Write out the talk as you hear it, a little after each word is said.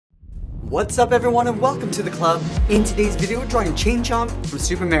What's up everyone and welcome to the club. In today's video we're drawing Chain Chomp from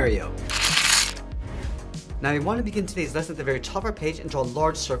Super Mario. Now we want to begin today's lesson at the very top of our page and draw a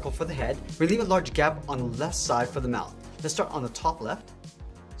large circle for the head. We leave a large gap on the left side for the mouth. Let's start on the top left.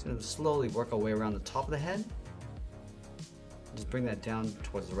 So we're going to slowly work our way around the top of the head. Just bring that down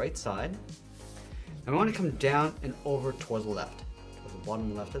towards the right side. And we want to come down and over towards the left. Towards the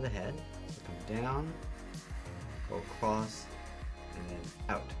bottom left of the head. So come down, go across, and then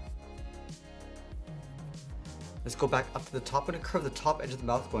out. Let's go back up to the top. We're going to curve the top edge of the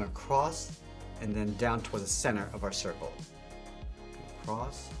mouth going across and then down towards the center of our circle.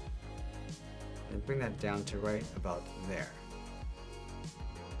 Across and bring that down to right about there.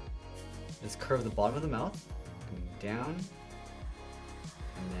 Let's curve the bottom of the mouth, coming down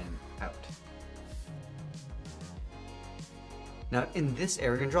and then out. Now in this area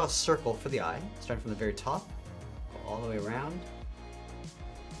we're going to draw a circle for the eye, starting from the very top, go all the way around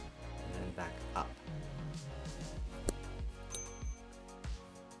and then back up.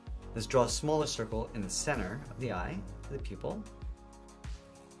 Let's draw a smaller circle in the center of the eye for the pupil.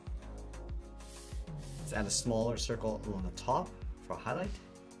 Let's add a smaller circle along the top for a highlight.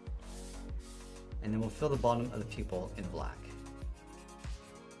 And then we'll fill the bottom of the pupil in black.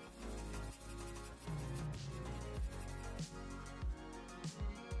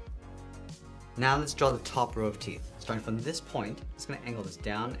 Now let's draw the top row of teeth. Starting from this point, it's going to angle this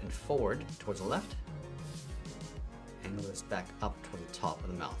down and forward towards the left. Angle this back up toward the top of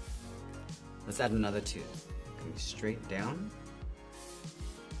the mouth. Let's add another tooth. Coming straight down,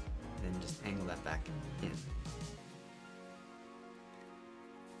 and then just angle that back in.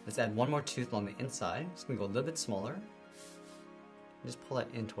 Let's add one more tooth along the inside. It's going to go a little bit smaller. And just pull that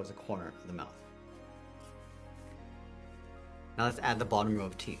in towards the corner of the mouth. Now let's add the bottom row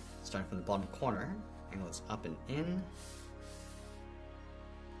of teeth. Starting from the bottom corner, angle this up and in.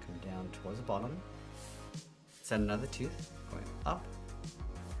 Come down towards the bottom. Let's add another tooth going up.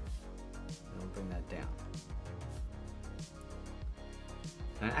 And we'll bring that down.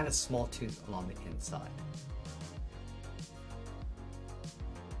 And add a small tooth along the inside.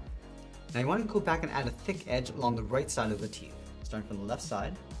 Now you want to go back and add a thick edge along the right side of the teeth. Starting from the left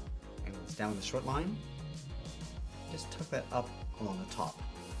side, angle this down with a short line. Just tuck that up along the top.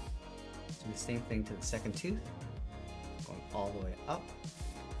 Do the same thing to the second tooth, going all the way up,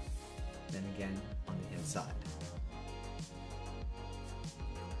 then again on the inside.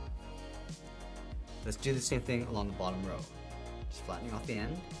 Let's do the same thing along the bottom row. Just flattening off the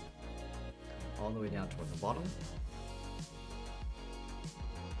end, all the way down towards the bottom.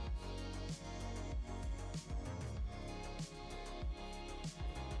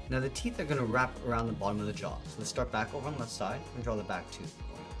 Now the teeth are going to wrap around the bottom of the jaw. So let's start back over on the left side and draw the back tooth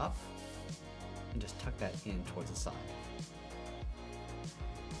going up and just tuck that in towards the side.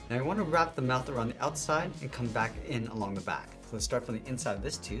 Now you want to wrap the mouth around the outside and come back in along the back. So let's start from the inside of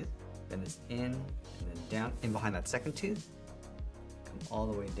this tooth, then this in and then down in behind that second tooth, come all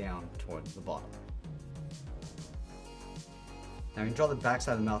the way down towards the bottom. Now you can draw the back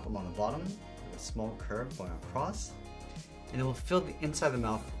side of the mouth along the bottom with a small curve going across. And then we'll fill the inside of the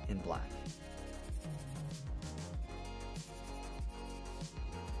mouth in black.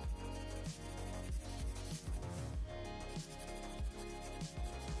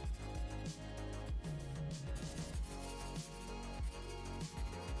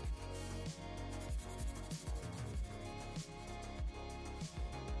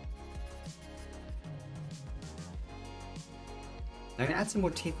 Now I'm going to add some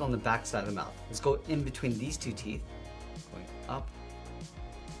more teeth on the back side of the mouth. Let's go in between these two teeth. Going up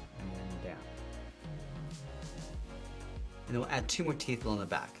and then down. And then we'll add two more teeth along the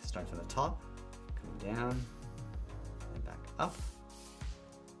back. Start from the top, come down, and back up.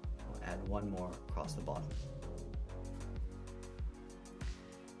 We'll add one more across the bottom.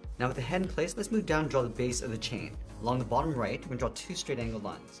 Now with the head in place, let's move down and draw the base of the chain. Along the bottom right, we're going to draw two straight angled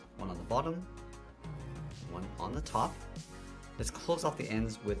lines. One on the bottom, one on the top. Let's close off the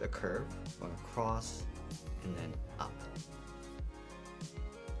ends with a curve, going across and then up.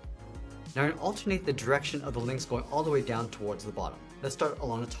 Now we're going to alternate the direction of the links going all the way down towards the bottom. Let's start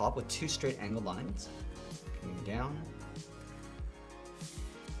along the top with two straight angled lines, coming down.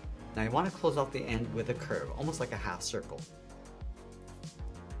 Now you want to close off the end with a curve, almost like a half circle.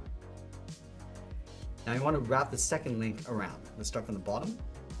 Now you want to wrap the second link around. Let's start from the bottom,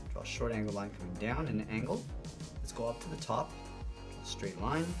 draw a short angled line coming down in an angle. Let's go up to the top, draw a straight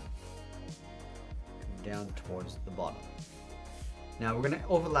line, down towards the bottom. Now we're going to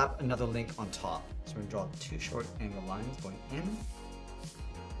overlap another link on top. So we're going to draw two short angle lines going in,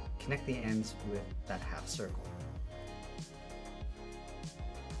 connect the ends with that half circle.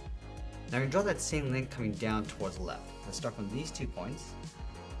 Now I'm going to draw that same link coming down towards the left. Let's start from these 2 points,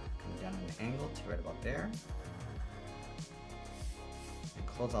 coming down at an angle to right about there, and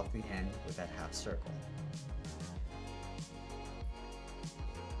close off the end with that half circle.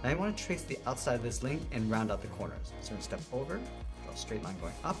 Now I want to trace the outside of this link and round out the corners. So we're going to step over, draw a straight line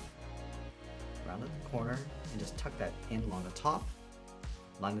going up, round out the corner, and just tuck that in along the top.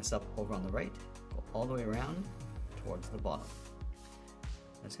 Line this up over on the right, go all the way around towards the bottom.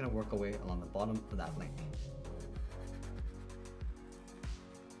 I'm just going to work our way along the bottom of that link.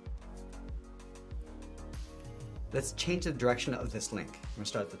 Let's change the direction of this link. We're going to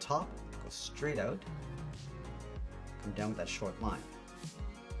start at the top, go straight out, come down with that short line.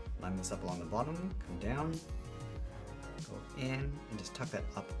 Line this up along the bottom, come down, go in, and just tuck that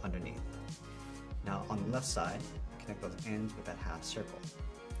up underneath. Now on the left side, connect those ends with that half circle.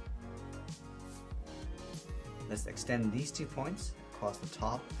 Let's extend these 2 points across the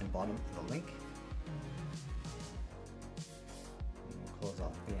top and bottom of the link. And we'll close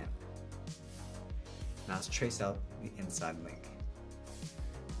off the end. Now let's trace out the inside link.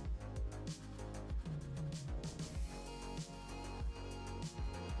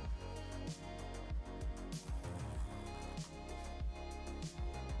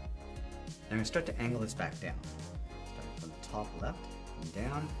 Now we're going to start to angle this back down. Starting from the top left, and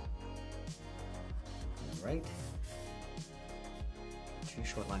down, and right. 2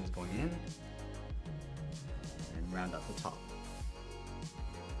 short lines going in, and round out the top.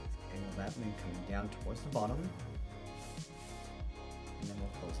 Angle that link coming down towards the bottom, and then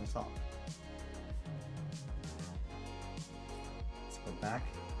we'll close this off. Let's go back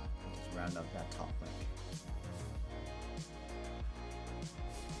and just round up that top link.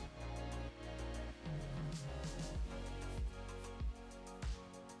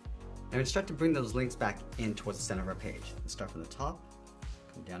 Now we start to bring those links back in towards the center of our page. Let's start from the top,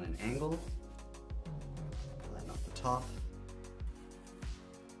 come down an angle, line off the top,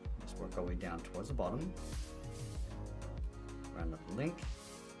 just work our way down towards the bottom, round up the link,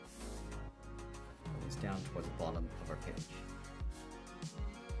 bring this down towards the bottom of our page.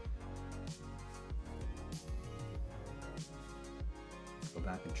 Let's go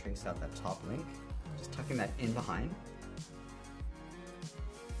back and trace out that top link, just tucking that in behind.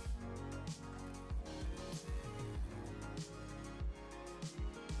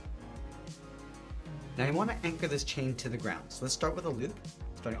 Now you want to anchor this chain to the ground. So let's start with a loop.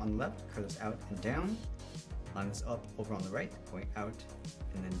 Starting on the left, curve this out and down. Line this up over on the right, going out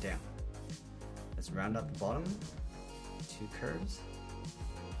and then down. Let's round out the bottom, 2 curves.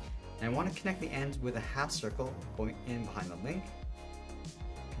 And I want to connect the ends with a half circle going in behind the link,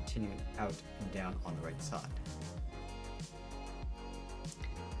 continuing out and down on the right side.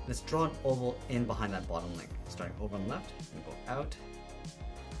 Let's draw an oval in behind that bottom link. Starting over on the left, and go out,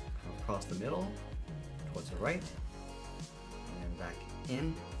 come across the middle, towards the right, and then back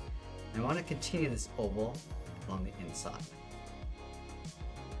in. And I want to continue this oval along the inside.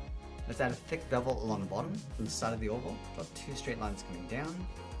 Let's add a thick bevel along the bottom from the side of the oval. Draw 2 straight lines coming down.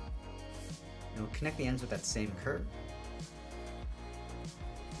 And we'll connect the ends with that same curve.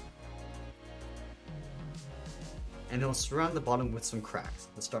 And then we'll surround the bottom with some cracks.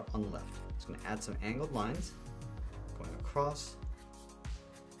 Let's start on the left. Just going to add some angled lines, going across,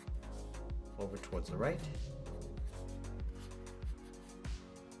 over towards the right.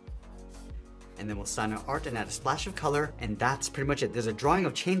 And then we'll sign our art and add a splash of color, and that's pretty much it. There's a drawing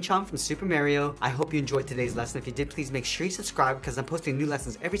of Chain Chomp from Super Mario. I hope you enjoyed today's lesson. If you did, please make sure you subscribe because I'm posting new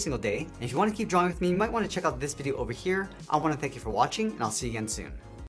lessons every single day. And if you want to keep drawing with me, you might want to check out this video over here. I want to thank you for watching, and I'll see you again soon.